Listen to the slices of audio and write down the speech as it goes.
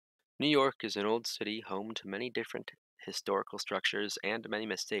New York is an old city home to many different historical structures and many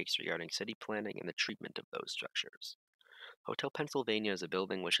mistakes regarding city planning and the treatment of those structures. Hotel Pennsylvania is a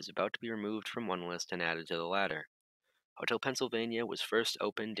building which is about to be removed from one list and added to the latter. Hotel Pennsylvania was first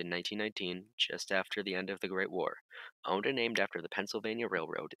opened in 1919, just after the end of the Great War. Owned and named after the Pennsylvania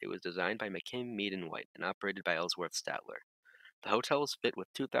Railroad, it was designed by McKim, Mead and White and operated by Ellsworth Statler. The hotel is fit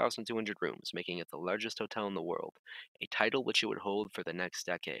with 2,200 rooms, making it the largest hotel in the world, a title which it would hold for the next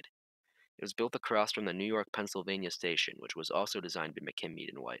decade. It was built across from the New York-Pennsylvania station, which was also designed by McKim, Mead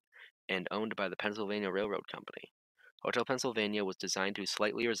and White, and owned by the Pennsylvania Railroad Company. Hotel Pennsylvania was designed to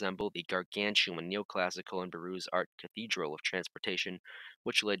slightly resemble the gargantuan neoclassical and Baroque art cathedral of transportation,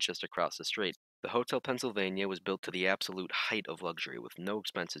 which lay just across the street. The Hotel Pennsylvania was built to the absolute height of luxury, with no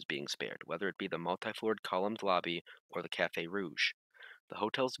expenses being spared, whether it be the multi-floored columned lobby or the Café Rouge. The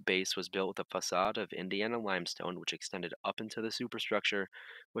hotel's base was built with a facade of Indiana limestone which extended up into the superstructure,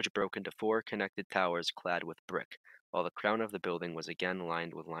 which broke into four connected towers clad with brick, while the crown of the building was again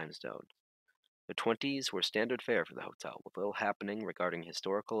lined with limestone. The 20s were standard fare for the hotel, with little happening regarding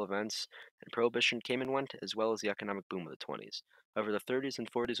historical events, and Prohibition came and went, as well as the economic boom of the 20s. However, the 30s and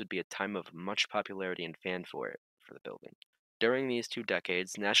 40s would be a time of much popularity and fanfare for the building. During these two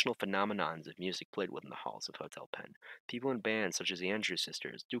decades, national phenomenons of music played within the halls of Hotel Penn. People in bands such as the Andrews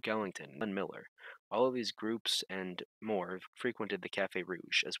Sisters, Duke Ellington, and Glenn Miller. All of these groups and more frequented the Café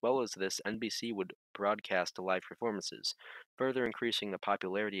Rouge. As well as this, NBC would broadcast live performances, further increasing the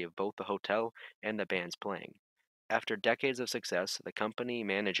popularity of both the hotel and the bands playing. After decades of success, the company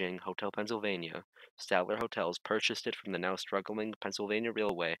managing Hotel Pennsylvania, Statler Hotels, purchased it from the now struggling Pennsylvania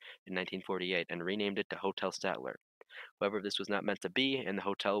Railway in 1948 and renamed it to Hotel Statler. However, this was not meant to be, and the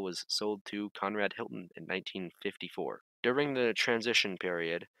hotel was sold to Conrad Hilton in 1954. During the transition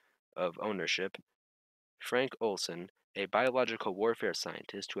period of ownership, Frank Olson, a biological warfare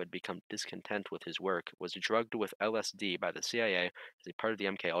scientist who had become discontent with his work, was drugged with LSD by the CIA as a part of the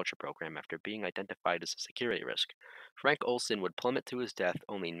MKUltra program after being identified as a security risk. Frank Olson would plummet to his death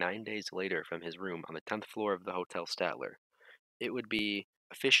only 9 days later from his room on the 10th floor of the Hotel Statler. It would be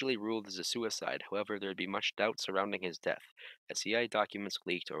officially ruled as a suicide, however, there would be much doubt surrounding his death, as CIA documents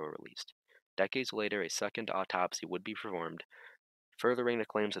leaked or were released. Decades later, a second autopsy would be performed, furthering the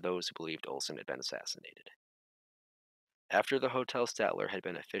claims of those who believed Olson had been assassinated. After the Hotel Statler had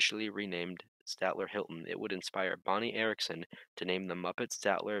been officially renamed Statler Hilton, it would inspire Bonnie Erickson to name the Muppet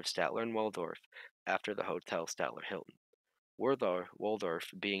Statler of Statler and Waldorf after the Hotel Statler Hilton.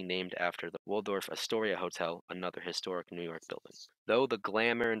 Waldorf being named after the Waldorf Astoria Hotel, another historic New York building. Though the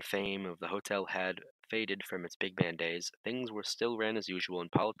glamour and fame of the hotel had faded from its big band days, things were still ran as usual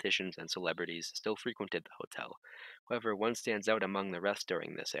and politicians and celebrities still frequented the hotel. However, one stands out among the rest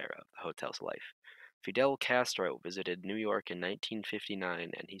during this era of the hotel's life. Fidel Castro visited New York in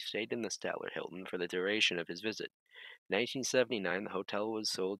 1959 and he stayed in the Statler Hilton for the duration of his visit. In 1979, the hotel was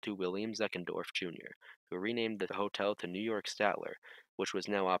sold to William Zeckendorf Jr., who renamed the hotel to New York Statler, which was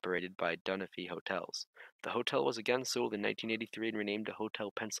now operated by Dunphy Hotels. The hotel was again sold in 1983 and renamed to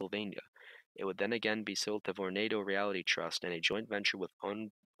Hotel Pennsylvania. It would then again be sold to Vornado Realty Trust and a joint venture with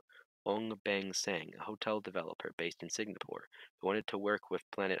Ong Beng Sang, a hotel developer based in Singapore, who wanted to work with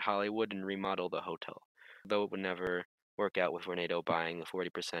Planet Hollywood and remodel the hotel, though it would never work out with Vornado buying the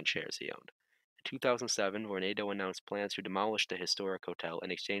 40% shares he owned. In 2007, Vornado announced plans to demolish the historic hotel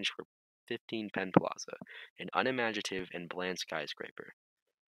in exchange for 15 Penn Plaza, an unimaginative and bland skyscraper.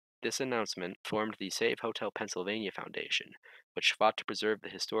 This announcement formed the Save Hotel Pennsylvania Foundation, which fought to preserve the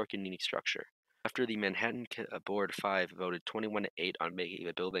historic and unique structure. After the Manhattan Board 5 voted 21 to 8 on making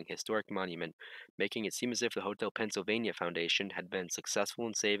the building a historic monument, making it seem as if the Hotel Pennsylvania Foundation had been successful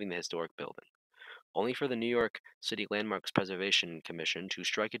in saving the historic building, only for the New York City Landmarks Preservation Commission to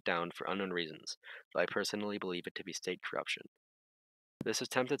strike it down for unknown reasons, though I personally believe it to be state corruption. This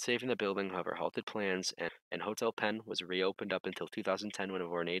attempt at saving the building, however, halted plans, and Hotel Penn was reopened up until 2010 when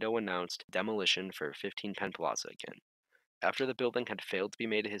Vornado announced demolition for 15 Penn Plaza again. After the building had failed to be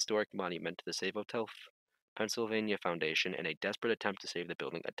made a historic monument, the Save Hotel Pennsylvania Foundation, in a desperate attempt to save the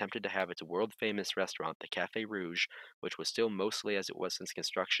building, attempted to have its world-famous restaurant, the Café Rouge, which was still mostly as it was since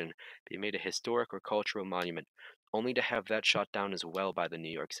construction, be made a historic or cultural monument, only to have that shot down as well by the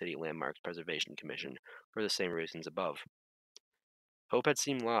New York City Landmarks Preservation Commission, for the same reasons above. Hope had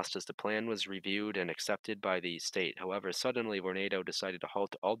seemed lost as the plan was reviewed and accepted by the state. However, suddenly Vornado decided to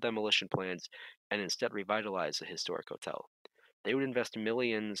halt all demolition plans and instead revitalize the historic hotel. They would invest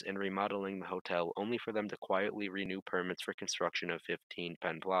millions in remodeling the hotel, only for them to quietly renew permits for construction of 15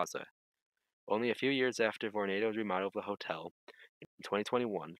 Penn Plaza. Only a few years after Vornado's remodel of the hotel, in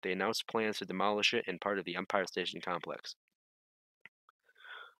 2021, they announced plans to demolish it and part of the Empire Station complex.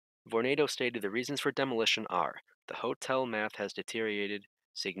 Vornado stated the reasons for demolition are the hotel math has deteriorated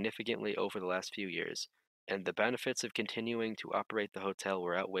significantly over the last few years, and the benefits of continuing to operate the hotel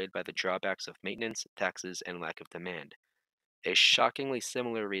were outweighed by the drawbacks of maintenance, taxes, and lack of demand. A shockingly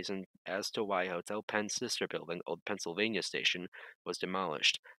similar reason as to why Hotel Penn's sister building, Old Pennsylvania Station, was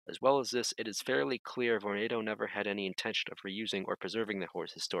demolished. As well as this, it is fairly clear Vornado never had any intention of reusing or preserving the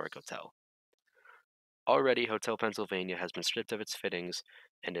Horse Historic Hotel. Already, Hotel Pennsylvania has been stripped of its fittings,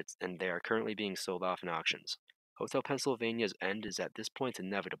 and they are currently being sold off in auctions. Hotel Pennsylvania's end is at this point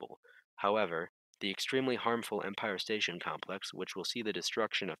inevitable. However, the extremely harmful Empire Station complex, which will see the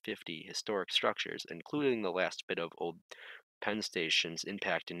destruction of 50 historic structures, including the last bit of old Penn Station's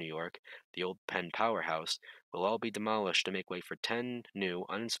impact in New York, the old Penn Powerhouse, will all be demolished to make way for 10 new,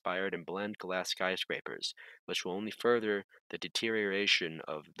 uninspired, and bland glass skyscrapers, which will only further the deterioration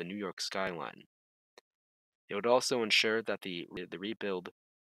of the New York skyline. It would also ensure that the Rebuild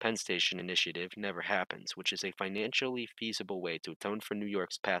Penn Station initiative never happens, which is a financially feasible way to atone for New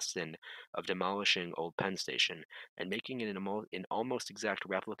York's past sin of demolishing old Penn Station and making it an almost exact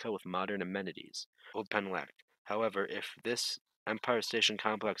replica with modern amenities. Old Penn lacked. However, if this Empire Station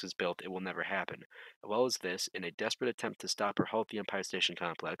complex is built, it will never happen. As well as this, in a desperate attempt to stop or halt the Empire Station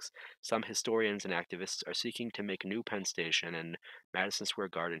complex, some historians and activists are seeking to make new Penn Station and Madison Square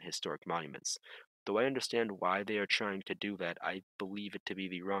Garden historic monuments. Though I understand why they are trying to do that, I believe it to be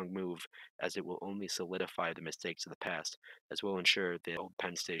the wrong move, as it will only solidify the mistakes of the past, as will ensure the old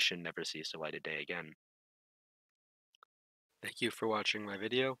Penn Station never sees the light of day again. Thank you for watching my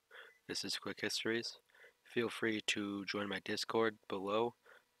video. This is Quick Histories. Feel free to join my Discord below,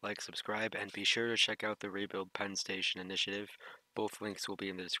 like, subscribe, and be sure to check out the Rebuild Penn Station initiative. Both links will be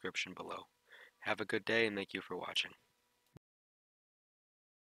in the description below. Have a good day and thank you for watching.